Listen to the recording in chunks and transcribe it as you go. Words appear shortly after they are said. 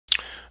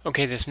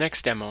Okay, this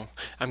next demo,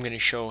 I'm going to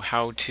show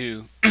how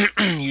to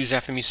use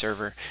FME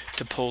Server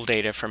to pull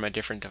data from a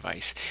different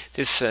device.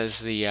 This is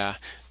the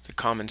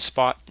common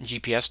Spot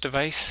GPS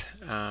device.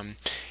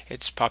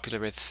 It's popular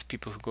with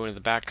people who go to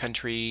the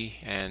backcountry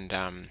and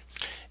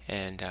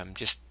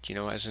just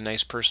as a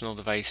nice personal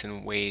device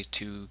and way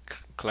to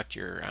collect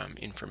your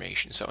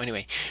information. So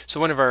anyway, so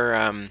one of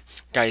our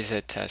guys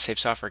at Safe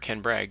Software, Ken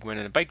Bragg, went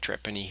on a bike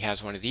trip and he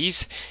has one of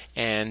these,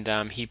 and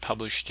he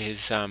published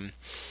his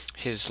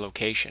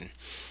location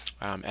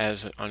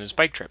as on his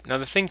bike trip. Now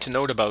the thing to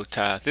note about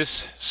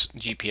this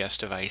GPS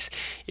device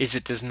is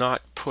it does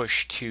not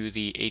push to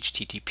the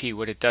HTTP.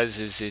 What it does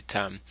is it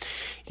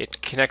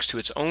connects to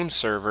its own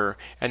server,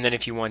 and then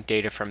if you want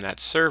data from that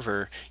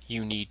server,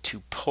 you need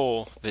to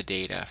pull the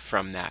data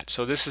from that.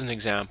 So this is an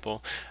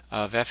example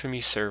of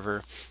FME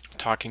Server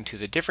talking to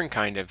the different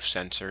kind of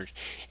sensor,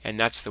 and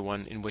that's the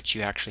one in which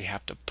you actually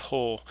have to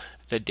pull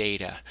the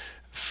data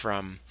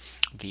from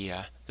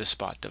the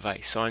Spot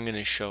device. So I'm going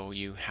to show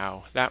you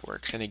how that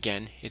works, and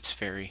again, it's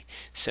very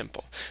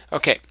simple.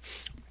 Okay,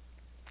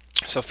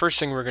 so first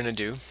thing we're going to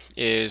do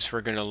is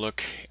we're going to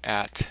look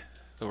at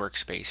the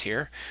workspace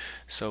here.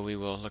 So we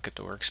will look at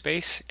the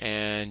workspace,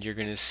 and you're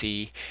going to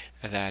see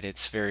that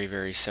it's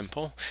very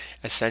simple.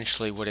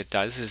 Essentially what it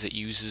does is it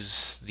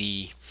uses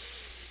the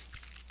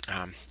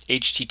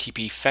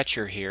HTTP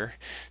fetcher here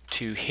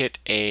to hit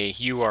a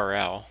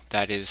URL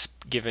that is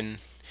given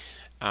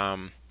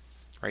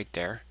right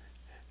there,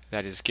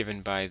 that is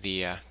given by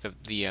the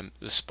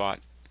Spot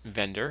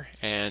vendor,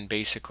 and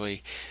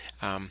basically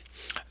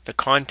the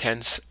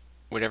contents,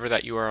 whatever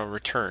that URL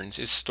returns,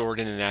 is stored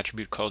in an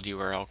attribute called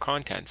URL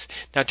contents.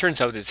 Now it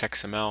turns out it's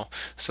XML,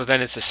 so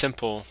then it's a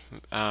simple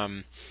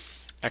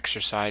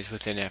exercise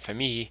within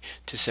FME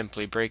to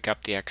simply break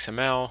up the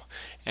XML,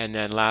 and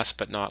then last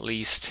but not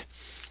least,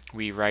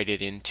 we write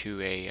it into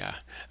a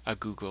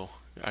Google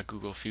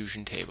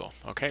Fusion table.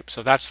 Okay,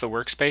 so that's the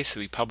workspace. So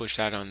we publish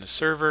that on the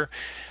server,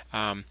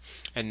 and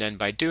then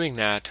by doing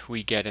that,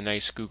 we get a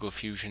nice Google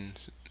Fusion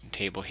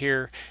table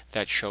here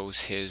that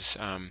shows his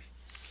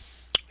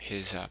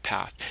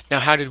path. Now,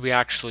 how did we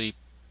actually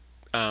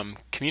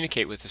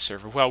communicate with the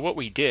server? Well, what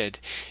we did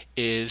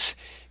is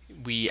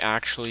we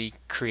actually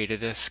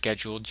created a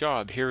scheduled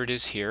job. Here it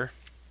is here,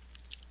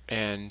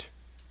 and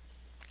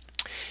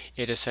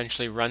it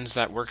essentially runs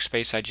that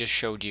workspace I just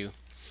showed you.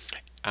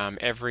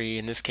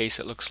 In this case,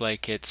 it looks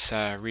like it's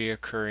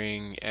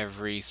reoccurring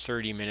every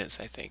 30 minutes,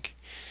 I think.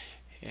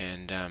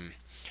 And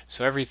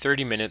so every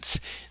 30 minutes,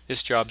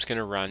 this job's going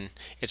to run.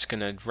 It's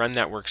going to run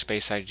that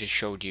workspace I just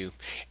showed you,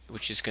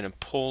 which is going to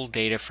pull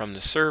data from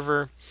the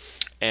server,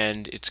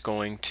 and it's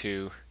going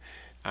to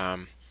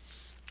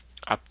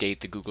update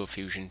the Google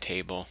Fusion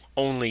table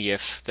only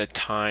if the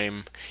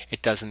time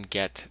it doesn't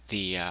get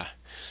the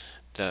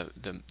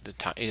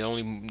time. It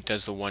only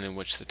does the one in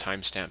which the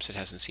timestamps it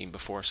hasn't seen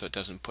before, so it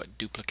doesn't put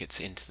duplicates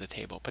into the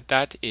table. But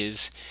that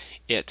is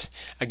it.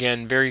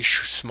 Again, very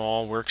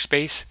small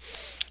workspace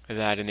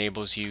that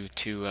enables you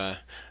to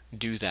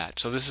do that.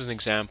 So this is an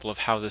example of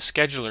how the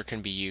scheduler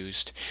can be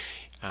used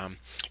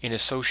in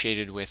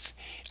associated with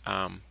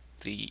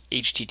the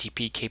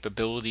HTTP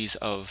capabilities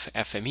of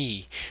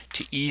FME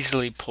to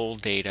easily pull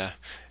data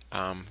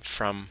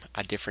from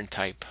a different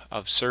type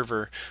of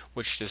server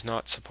which does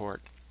not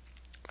support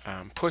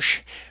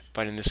push,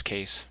 but in this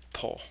case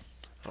pull.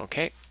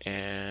 Okay,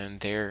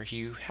 and there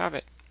you have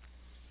it.